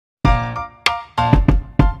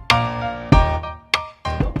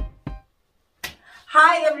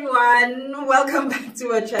Hi everyone, welcome back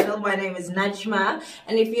to our channel. My name is Najma,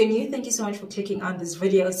 and if you're new, thank you so much for clicking on this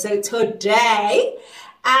video. So today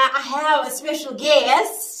I have a special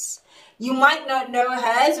guest. You might not know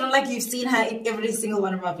her. It's not like you've seen her in every single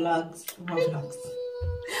one of my vlogs.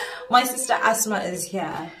 My sister Asma is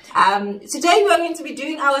here. Today we are going to be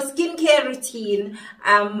doing our skincare routine.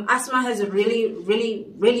 Asma has a really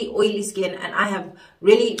oily skin, and I have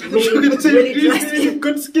really dry skin.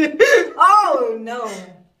 Good skin. Oh no.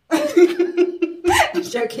 I'm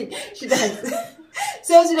joking. She does.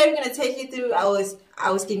 So today we're going to take you through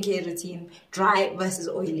our skincare routine, dry versus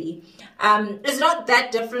oily. It's not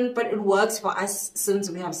that different, but it works for us since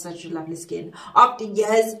we have such a lovely skin. After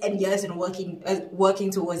years and years and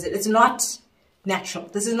working towards it, it's not natural.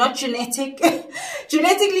 This is not genetic.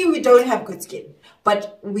 Genetically, we don't have good skin,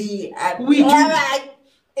 but we have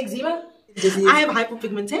eczema. I have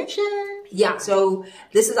hyperpigmentation. Yeah, so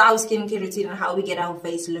this is our skincare routine and how we get our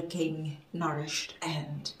face looking nourished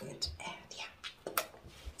and good. And yeah,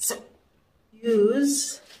 so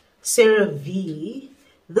use CeraVe.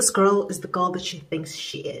 This girl is the girl that she thinks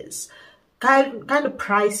she is. Kind of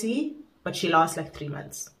pricey, but she lasts like 3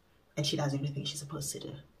 months, and she does everything she's supposed to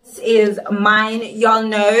do. This is mine. Y'all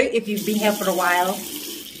know if you've been here for a while,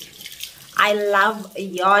 I love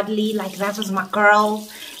Yardley. Like, that was my girl.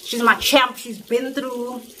 She's my champ. She's been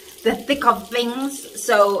through the thick of things.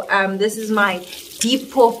 So this is my deep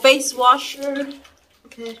pore face wash.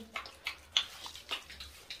 Okay.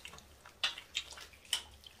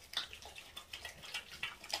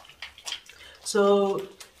 So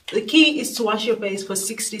the key is to wash your face for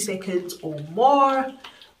 60 seconds or more.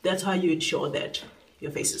 That's how you ensure that your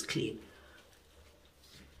face is clean.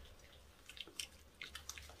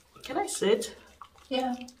 Can I sit?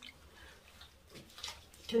 Yeah.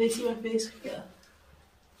 Can they see my face? Yeah.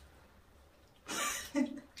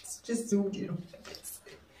 It's just zoomed in on my face.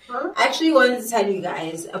 Huh? I actually wanted to tell you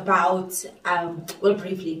guys about well,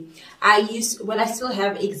 briefly, I still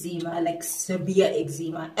have eczema, like severe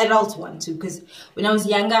eczema, adult one too, because when I was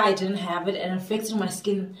younger I didn't have it and it affected my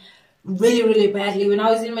skin really badly. When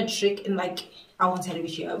I was in matric, and like, I won't tell you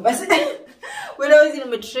which year, but when I was in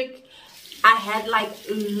matric, I had like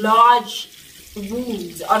large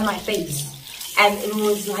wounds on my face, and it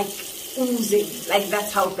was like oozing. Like,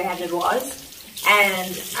 that's how bad it was.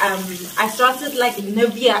 And I started like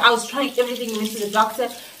Nivea. I was trying everything. Went to the doctor.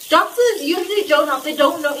 Doctors usually don't help. They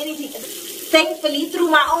don't know anything. Thankfully, through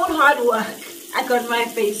my own hard work, I got my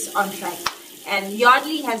face on track. And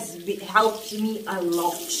Yardley has helped me a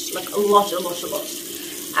lot. Like, a lot. So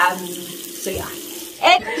yeah.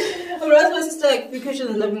 And I brought my sister because she's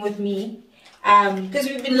living with me. Because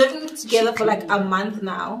we've been living together for like a month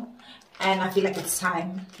now, and I feel like it's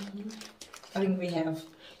time. I think we have.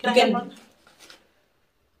 Can I get one?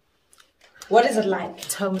 What is it like?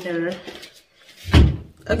 Toner.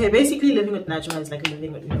 Okay, basically living with Najma is like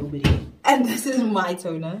living with nobody. And this is my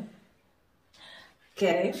toner.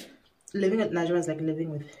 Okay. Living with Najma is like living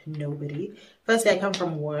with nobody. Firstly, I come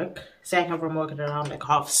from work. Say I come from work at around like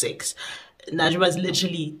 6:30. Najma is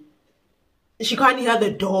literally, she can't hear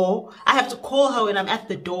the door. I have to call her when I'm at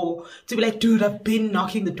the door to be like, dude, I've been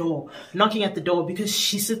knocking at the door, because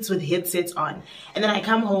she sits with headsets on. And then I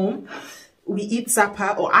come home, we eat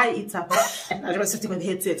supper, or I eat supper, and Najma's sitting with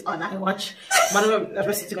headsets on. I watch one of them,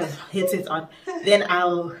 Najma's sitting with headsets on. Then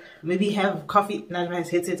I'll maybe have coffee, Najma has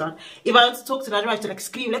headsets on. If I want to talk to Najma, I have to like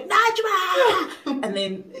scream like, Najma! And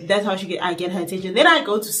then that's how I get her attention. Then I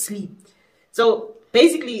go to sleep. So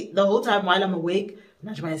basically, the whole time while I'm awake,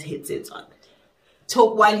 Najma has headsets on.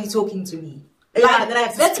 Talk while you're talking to me. Yeah, like, then I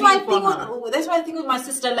have to that's my scream thing. for her. That's my thing with my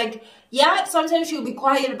sister. Like, yeah, sometimes she'll be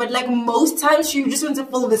quiet, but like most times she just wants to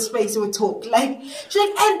fill the space with talk. Like, she's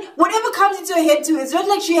like, and whatever comes into her head too, it's not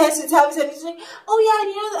like she has to tell me something. She's like, oh yeah,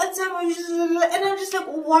 and you know that time, and I'm just like,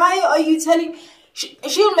 why are you telling?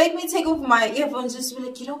 She'll make me take off my earphones just to be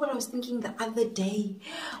like, you know what I was thinking the other day?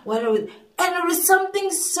 And it was something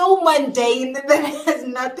so mundane that has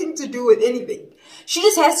nothing to do with anything. She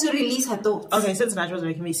just has to release her thoughts. Okay, since Najma was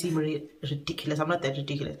making me seem ridiculous, I'm not that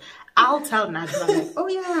ridiculous. I'll tell Najma, like, oh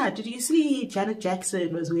yeah, did you see Janet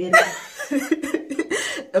Jackson was wearing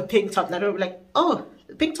a pink top? Najma will be like, oh,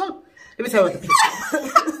 a pink top? Let me tell you what the pink top.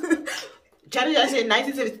 Janet Jackson in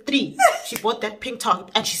 1973, she bought that pink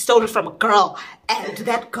top and she stole it from a girl. And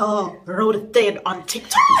that girl wrote a thread on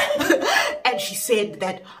TikTok. And she said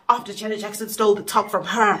that after Janet Jackson stole the top from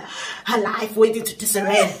her, her life went into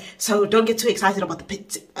disarray. So don't get too excited about the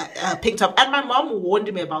pink top. And my mom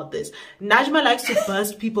warned me about this. Najma likes to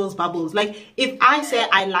burst people's bubbles. Like, if I say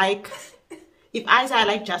I like if I say I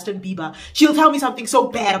like Justin Bieber, she'll tell me something so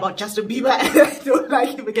bad about Justin Bieber and I don't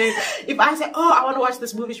like him again. If I say, oh, I want to watch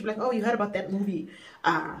this movie, she'll be like, oh, you heard about that movie?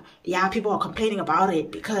 Yeah, people are complaining about it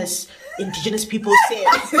because indigenous people said.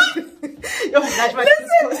 Yo, that's my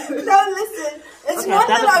listen. It's not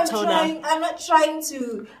that I'm not trying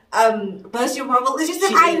to burst your bubble. It's just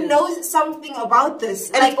that I know something about this.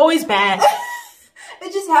 And like, it's always bad.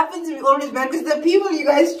 It just happens to be always bad because the people you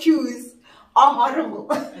guys choose are horrible.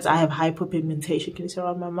 I have hyperpigmentation. Can you see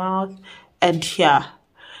around my mouth? And yeah,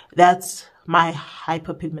 that's my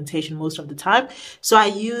hyperpigmentation most of the time. So I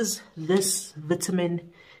use this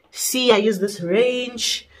vitamin C. I use this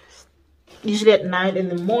range usually at night in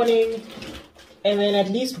the morning, and then at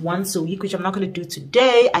least once a week, which I'm not going to do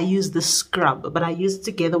today. I use the scrub, but I use it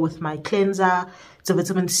together with my cleanser. It's a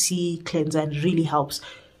vitamin C cleanser and it really helps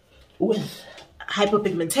with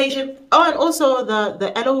hyperpigmentation. Oh, and also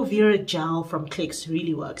the aloe vera gel from Clicks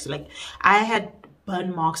really works. Like, I had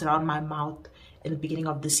burn marks around my mouth in the beginning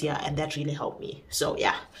of this year and that really helped me. So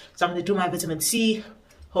yeah, so I'm gonna do my vitamin C.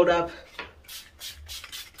 Hold up.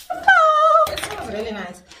 It smells really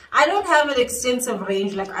nice. I don't have an extensive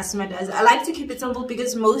range like Asma does. I like to keep it simple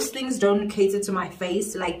because most things don't cater to my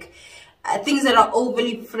face. Like things that are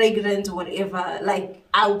overly fragrant or whatever, like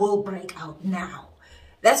I will break out now.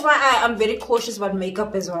 That's why I'm very cautious about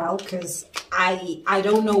makeup as well, because I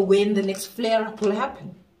don't know when the next flare-up will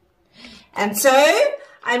happen. And so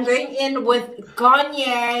I'm going in with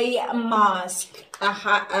Garnier mask,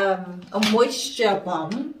 a moisture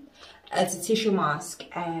balm. It's a tissue mask,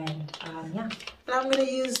 and yeah. And I'm gonna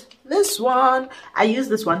use this one. I use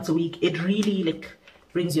this once a week. It really like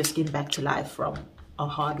brings your skin back to life from a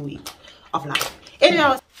hard week of life.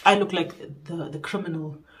 Anyway, I look like the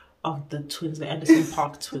criminal of the twins, the Anderson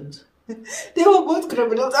Park twins. They were both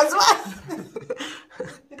criminals as well.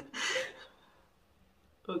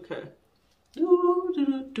 Okay.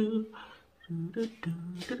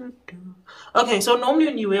 Okay, so normally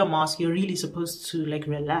when you wear a mask, you're really supposed to like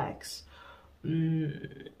relax.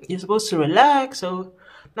 You're supposed to relax. So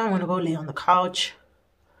now I'm gonna go lay on the couch.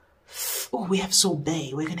 Oh, we have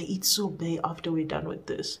sorbet. We're gonna eat sorbet after we're done with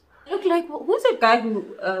this. Look like, who's that guy who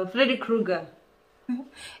Freddy Krueger?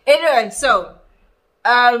 Anyway, so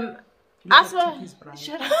Asma,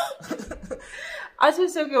 shut up.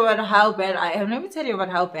 Asma's talking about how bad I am. Let me tell you about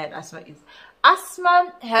how bad Asma is.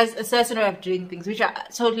 Asma has a certain way of doing things, which I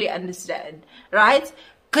totally understand, right?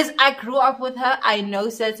 Because I grew up with her, I know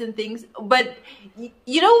certain things. But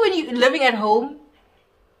you know, when you're living at home,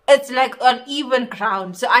 it's like an even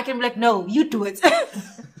ground. So I can be like, no, you do it.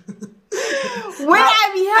 When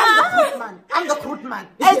I'm here, I'm the good man.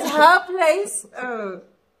 It's her place. Oh,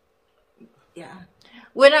 yeah.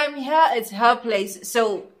 When I'm here, it's her place.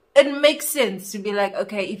 So it makes sense to be like,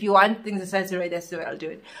 okay, if you want things a certain way, that's the way I'll do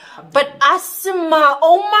it. But Asma,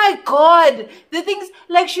 oh my God, the things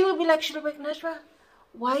like she'll be like, Najwa,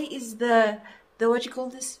 why is the what you call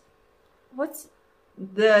this? What's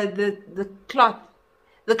the cloth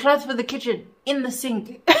for the kitchen in the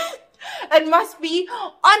sink? It must be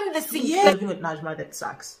on the sink. Yeah. Living with Najma, that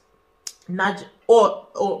sucks.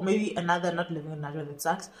 Or maybe another not living with Najma, that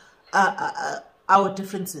sucks. Our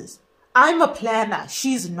differences. I'm a planner,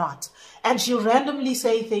 she's not. And she'll randomly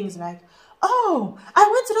say things like, oh, I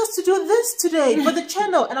wanted us to do this today for the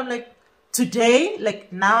channel. And I'm like, today?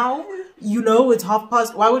 Like now? You know it's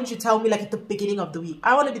past. Why wouldn't you tell me like at the beginning of the week?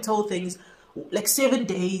 I want to be told things like 7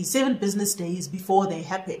 business days before they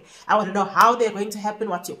happen. I want to know how they're going to happen.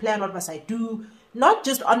 What's your plan? What must I do? Not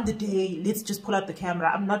just on the day, let's just pull out the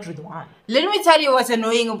camera. I'm not Ridwan. Let me tell you what's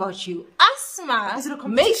annoying about you. Asma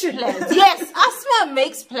makes plans. Yes, Asma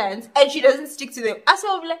makes plans and she doesn't stick to them. Asma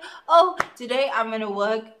will be like, oh, today I'm going to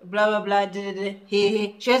work, blah, blah, blah,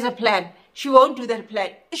 She has a plan. She won't do that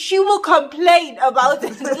plan. She will complain about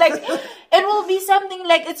it. Like, it will be something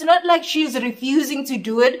like, it's not like she's refusing to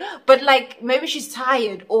do it, but like maybe she's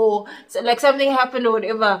tired or like something happened or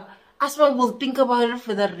whatever. Asma will think about it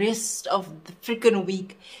for the rest of the freaking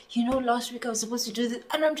week. You know, last week I was supposed to do this.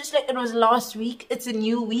 And I'm just like, it was last week. It's a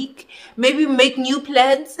new week. Maybe make new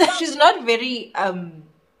plans. She's not very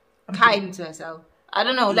kind to herself. I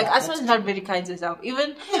don't know. Like, Asma's not very kind to herself.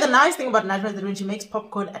 Even the nice thing about Najma is that when she makes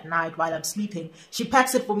popcorn at night while I'm sleeping, she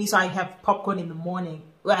packs it for me so I have popcorn in the morning.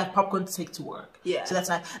 Where I have popcorn to take to work. Yeah. So that's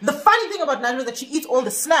nice. The funny thing about Najma is that she eats all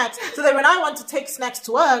the snacks, so that when I want to take snacks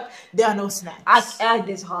to work, there are no snacks.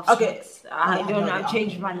 There's half snacks. I don't know. I've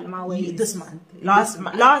changed my ways. This month. Last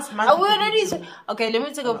month. Okay, let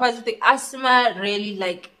me take a positive thing. Asma really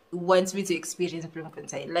like wants me to experience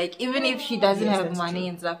Bloemfontein. Like, even if she doesn't have money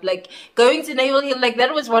and stuff, like going to Naval Hill, like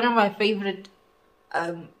that was one of my favorite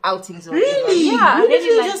outings or Really? whatever. Yeah, I You really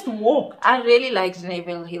literally like. just walk. I really liked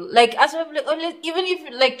Naval Hill. Like, as well, like, even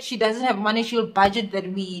if like she doesn't have money, she'll budget that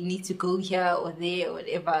we need to go here or there or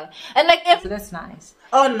whatever. And like, so that's nice.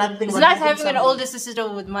 Oh, nothing. It's nice having an older sister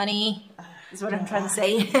with money. Is what I'm trying to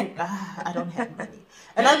say. I don't have money.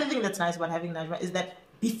 Another thing that's nice about having Najma is that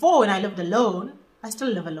before, when I lived alone, I still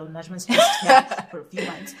live alone. Najma's just here for a few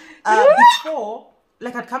months. Before,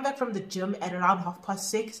 like, I'd come back from the gym at around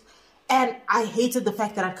 6:30. And I hated the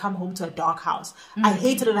fact that I'd come home to a dark house. I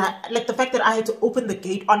hated it. Like the fact that I had to open the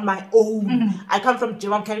gate on my own. I come from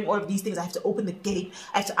gym, I'm carrying all of these things. I have to open the gate.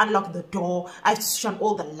 I have to unlock the door. I have to switch on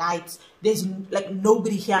all the lights. There's like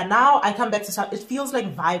nobody here. Now I come back to South. It feels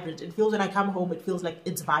like vibrant. It feels when I come home, it feels like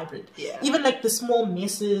it's vibrant. Yeah. Even like the small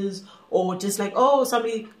messes or just like, oh,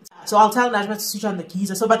 somebody. So I'll tell Najma to switch on the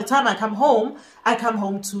geyser. So by the time I come home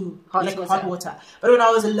to hot water. But when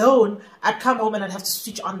I was alone, I'd come home and I'd have to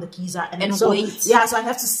switch on the geyser and so wait. Yeah, so I'd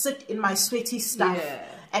have to sit in my sweaty stuff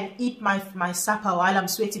and eat my supper while I'm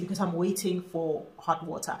sweaty because I'm waiting for hot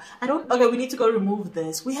water. Okay, we need to go remove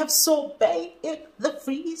this. We have sorbet in the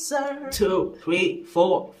freezer. 2, 3,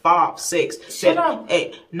 4, 5, 6, 7,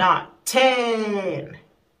 8, 9, 10.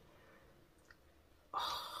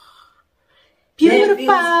 Beautiful.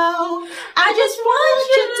 I just want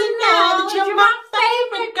you to know that you're my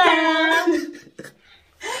favorite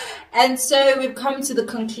girl. And so we've come to the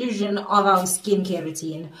conclusion of our skincare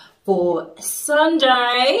routine for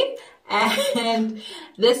Sunday. And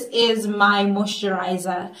this is my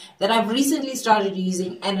moisturizer that I've recently started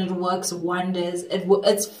using, and it works wonders.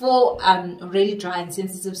 It's for really dry and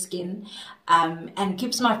sensitive skin, and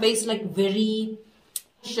keeps my face like very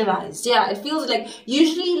moisturized. Yeah, it feels like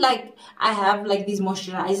usually like I have like these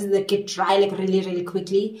moisturizers that get dry like really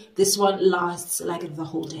quickly. This one lasts like the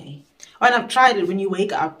whole day. And I've tried it. When you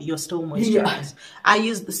wake up, you're still moisturized. I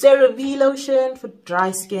use the CeraVe lotion for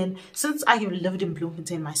dry skin. Since I have lived in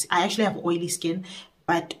Bloemfontein, I actually have oily skin,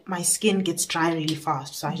 but my skin gets dry really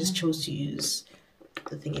fast. So I just chose to use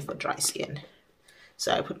the thingy for dry skin.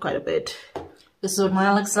 So I put quite a bit. This is what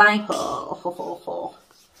mine looks like.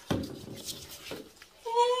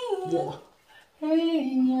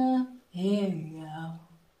 Yeah.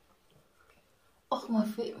 Oh,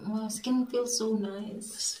 my skin feels so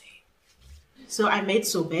nice. So I made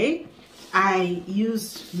sorbet. I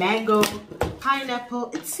used mango,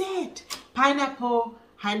 pineapple. It said pineapple,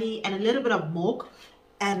 honey, and a little bit of milk.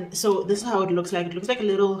 And so this is how it looks like. It looks like a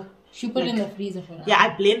little. She put it in the freezer for now. Yeah,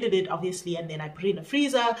 I blended it obviously, and then I put it in the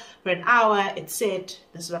freezer for an hour. It said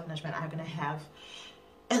this is what Najma and I are gonna have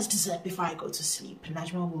as dessert before I go to sleep.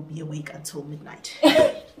 Najma will be awake until midnight.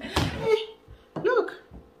 Look.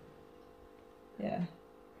 Yeah.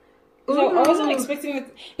 So I wasn't expecting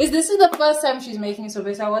it. This is the first time she's making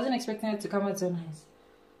sorbet, so I wasn't expecting it to come out so nice.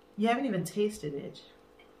 You haven't even tasted it.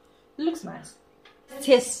 It looks nice.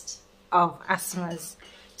 Taste of Asma's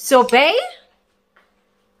sorbet.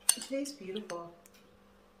 It tastes beautiful.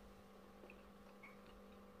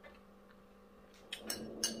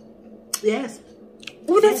 Yes.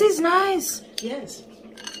 Oh, that is nice. Yes.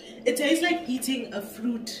 It tastes like eating a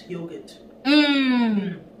fruit yogurt.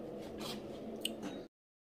 Mmm.